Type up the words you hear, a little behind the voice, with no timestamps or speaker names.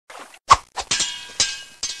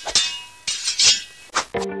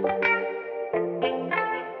Right,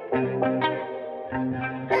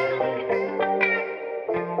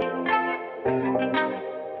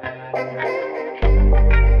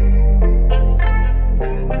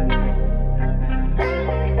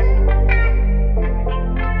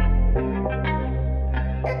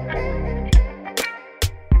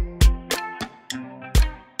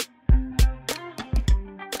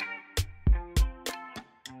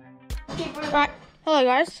 hello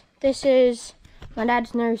guys, this is my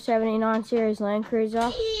dad's new 79 Series Land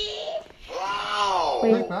Cruiser. Wow!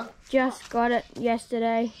 We just got it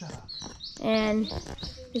yesterday, and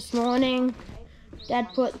this morning Dad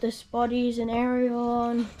put the spotties and aerial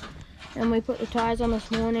on, and we put the tyres on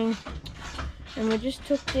this morning, and we just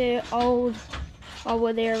took the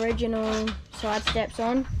the original side steps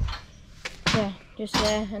on. Yeah, just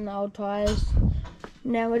there, and the old tyres.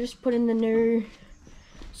 Now we're just putting the new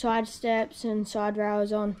side steps and side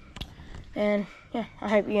rails on, and yeah, I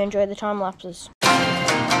hope you enjoy the time lapses.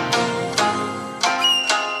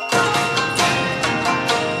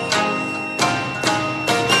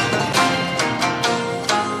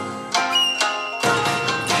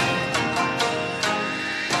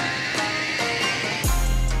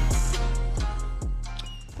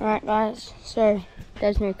 Alright guys, so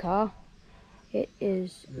Dad's new car. It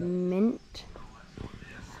is mint.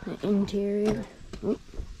 The interior.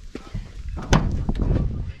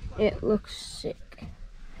 It looks sick.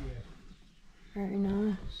 Very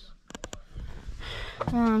nice.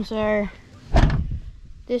 So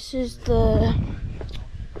this is the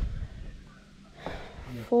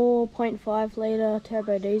 4.5 litre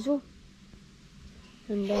turbo diesel,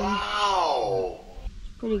 and Wow!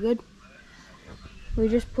 it's pretty good. We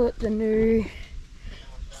just put the new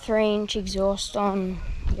 3-inch exhaust on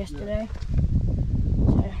yesterday,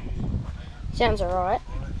 so sounds alright.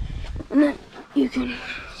 And then you can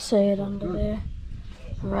see it under there,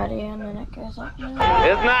 right here, and then it goes up there.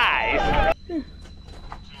 It's nice! Yeah.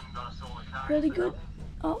 Really good.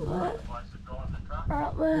 Up there,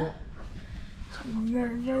 right there. It's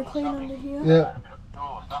very, very clean under here. Yeah.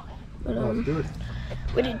 But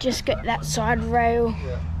we did just get that side rail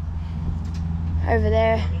over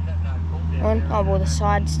there on, well, the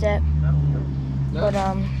side step. But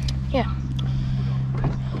yeah.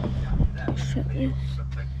 Shut this.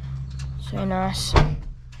 So nice.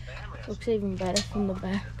 Looks even better from the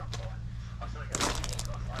back.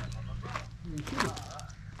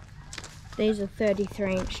 These are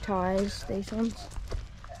 33-inch tyres, these ones.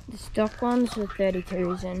 The stock ones are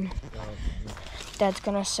 32s, and Dad's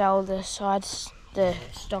gonna sell the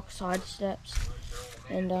stock side steps.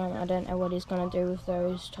 And I don't know what he's gonna do with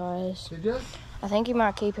those tyres. I think he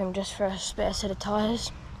might keep him just for a spare set of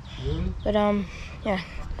tyres. But yeah.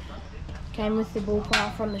 Came with the bull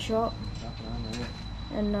part from the shop.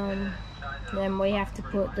 And then we have to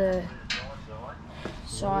put the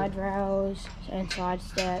side rails and side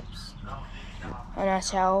steps on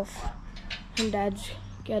ourselves. And Dad's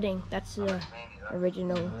getting, that's the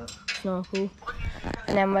original snorkel.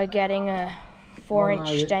 And then we're getting a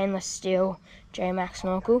 4-inch stainless steel J-Max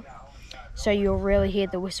snorkel. So you'll really hear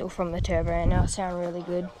the whistle from the turbo, and it'll sound really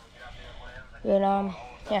good. But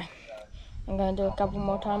yeah, I'm going to do a couple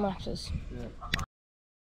more time lapses.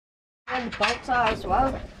 And the bolts are as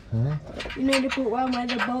well. Huh? You need to put one where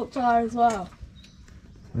the bolts are as well.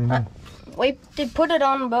 We did put it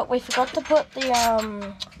on, but we forgot to put the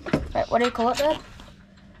what do you call it there?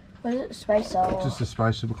 What is it? Spacer? Just a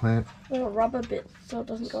spacer clamp. Little rubber bit so it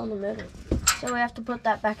doesn't go in the middle. So we have to put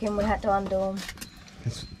that back in. We had to undo them.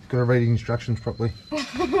 It's got to read the instructions properly.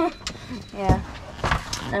 Yeah.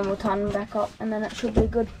 And we'll tighten them back up, and then it should be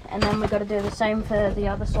good. And then we've got to do the same for the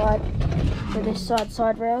other side, for this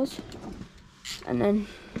side rails, and then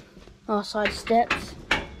our side steps,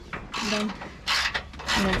 and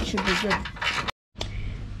then it should be good.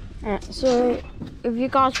 Alright, so if you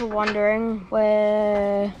guys were wondering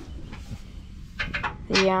where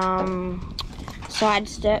the side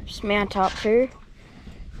steps mount up to,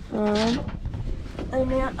 they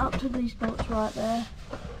mount up to these bolts right there.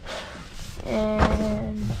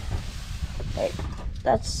 And wait,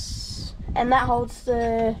 that holds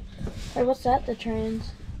the, wait, what's that? The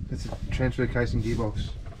It's a transfer case and gearbox.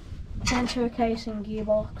 Transfer case and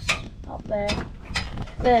gearbox up there.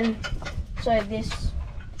 Then, so this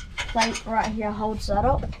plate right here holds that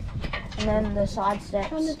up, and then the side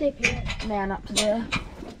steps mount up to there.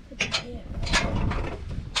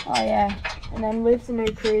 Oh yeah, and then with the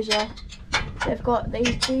new Cruiser, they've got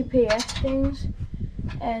these GPS things,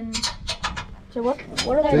 and so what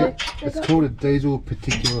do they do? It's called a diesel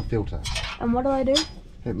particulate filter. And what do they do?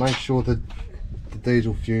 It makes sure that the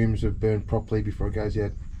diesel fumes are burned properly before it goes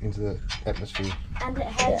out into the atmosphere. And it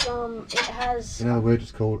has In other words,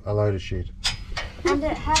 it's called a load of shit. and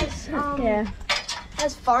it has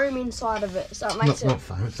has foam inside of it, so it makes Not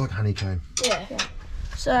foam, it's like honeycomb. yeah.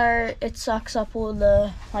 So it sucks up all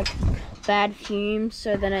the like bad fumes,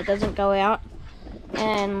 so then it doesn't go out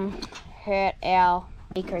and hurt our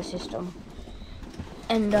ecosystem.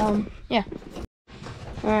 And yeah.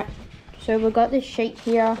 Alright, so we've got this sheet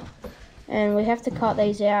here, and we have to cut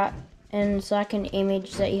these out, and it's like an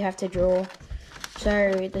image that you have to draw,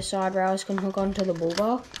 so the side rails can hook onto the bull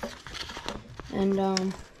bar. And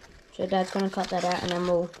so Dad's gonna cut that out, and then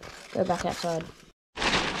we'll go back outside.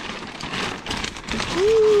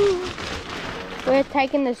 Woo. We're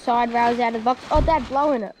taking the side rails out of the box. Oh, Dad,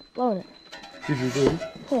 blowing it. Did you do?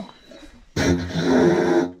 Yeah.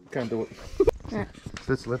 Can't do it. Right. So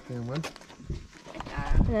that's left hand one.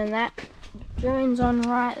 And then that joins on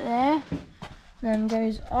right there, then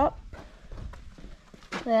goes up,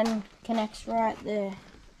 then connects right there.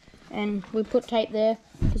 And we put tape there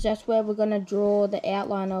because that's where we're going to draw the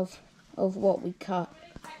outline of what we cut.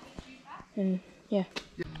 And yeah.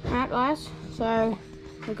 Alright guys, so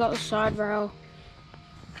we've got the side rail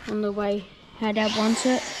on the way how Dad wants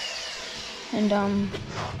it. And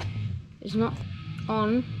it's not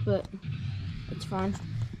on, but it's fine.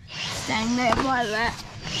 Staying there like that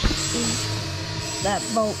is that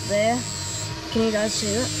bolt there. Can you guys see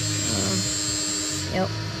it? Yep.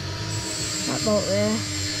 That bolt there.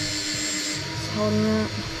 It's holding it.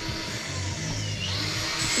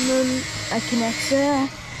 And then it connects there.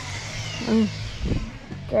 And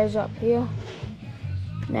goes up here.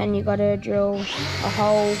 And then you gotta drill a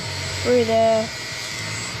hole through there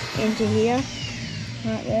into here.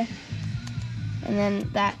 Right there. And then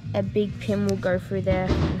a big pin will go through there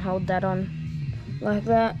and hold that on like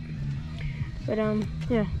that. But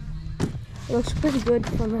yeah, it looks pretty good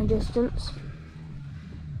from a distance.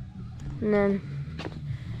 And then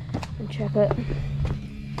check it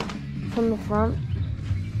from the front.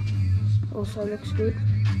 Also looks good.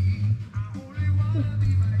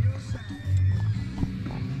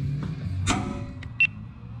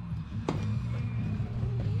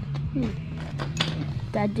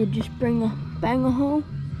 Dad did just bring a banger hole.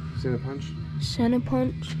 Center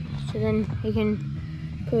punch. So then you can,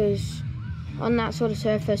 because on that sort of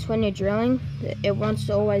surface when you're drilling, it wants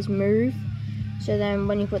to always move. So then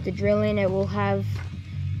when you put the drill in, it will have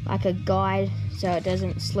like a guide so it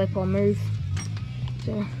doesn't slip or move.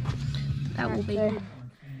 So that will be good.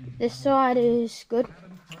 This side is good.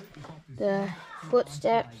 The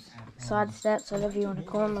footsteps, side steps, whatever you want to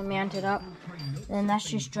call them, are mounted up. Then that's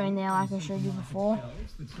just joined there like I showed you before.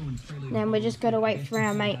 Then we just got to wait for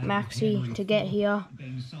our mate Maxi to get here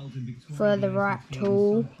for the right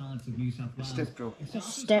tool. Step drill.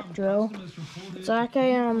 Step drill. It's like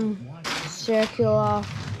a circular.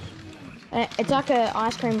 It's like an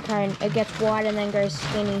ice cream cone. It gets wide and then goes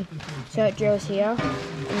skinny. So it drills here,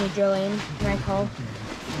 and you drill in, make hole,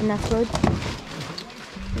 and that's good.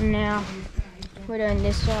 And now we're doing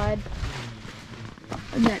this side,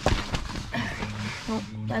 and then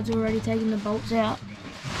Dad's already taken the bolts out.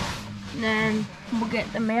 And then we'll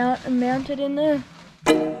get them out and mounted in there.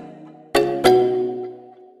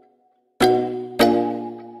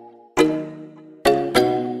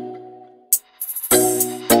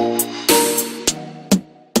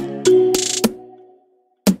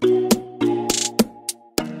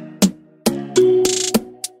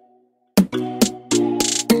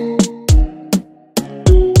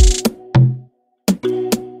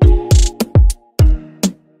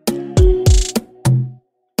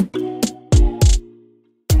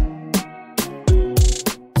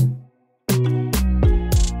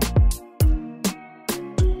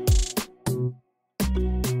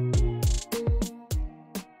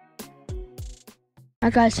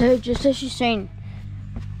 Okay, so just as you've seen,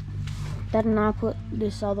 Dad and I put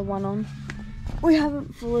this other one on. We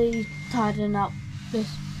haven't fully tightened up this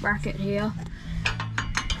bracket here,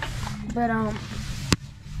 but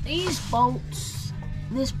these bolts,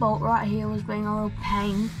 this bolt right here was being a little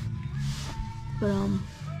pain, but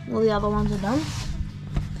all the other ones are done.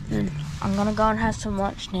 And I'm gonna go and have some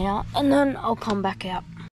lunch now, and then I'll come back out.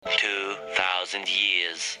 2,000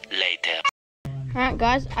 years later. Alright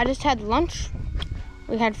guys, I just had lunch.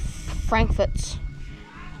 We had frankfurts,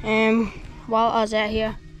 and while I was out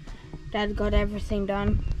here, Dad got everything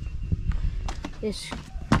done. This,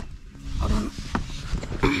 hold on.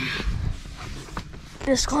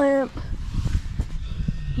 This clamp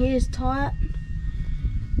here is tight,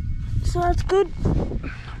 so that's good.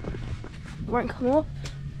 Won't come off,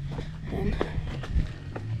 and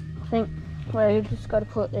I think we've just got to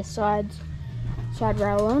put this side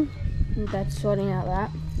rail on, and Dad's sorting out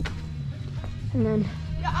that. And then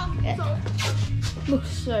it looks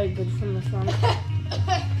so good from the front.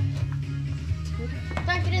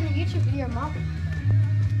 Don't get in the YouTube video, Mum.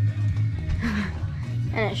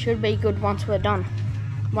 And it should be good once we're done.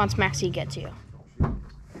 Once Maxie gets here. Make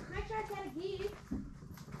sure it's out of gear.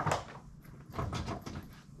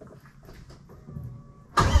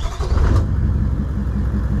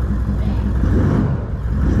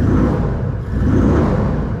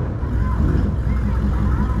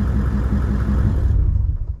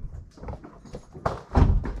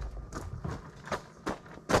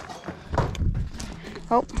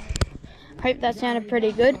 Oh, hope that sounded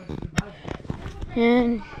pretty good.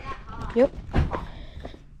 And yep,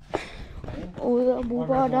 all the bull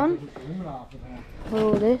bar done.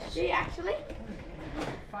 All this See, actually.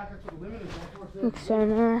 looks so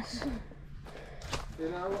nice.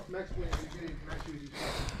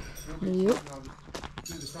 Yep.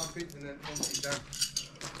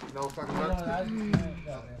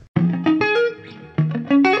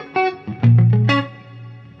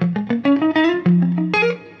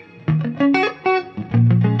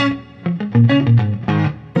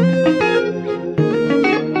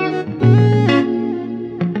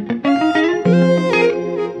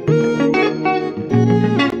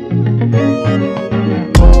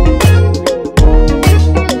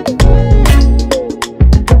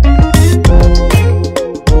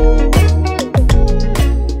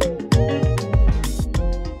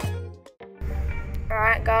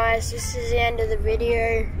 Alright guys, this is the end of the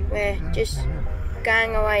video. We're just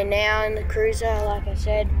going away now in the cruiser, like I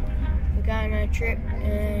said. We're going on a trip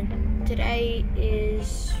and today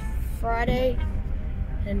is Friday.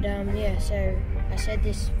 And yeah, so I said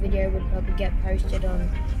this video would probably get posted on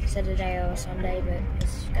Saturday or Sunday, but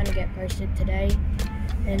it's gonna get posted today.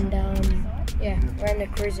 And yeah, we're in the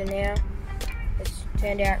cruiser now. It's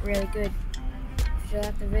turned out really good. If you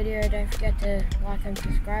like the video, don't forget to like and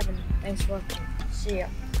subscribe, and thanks for watching. See ya.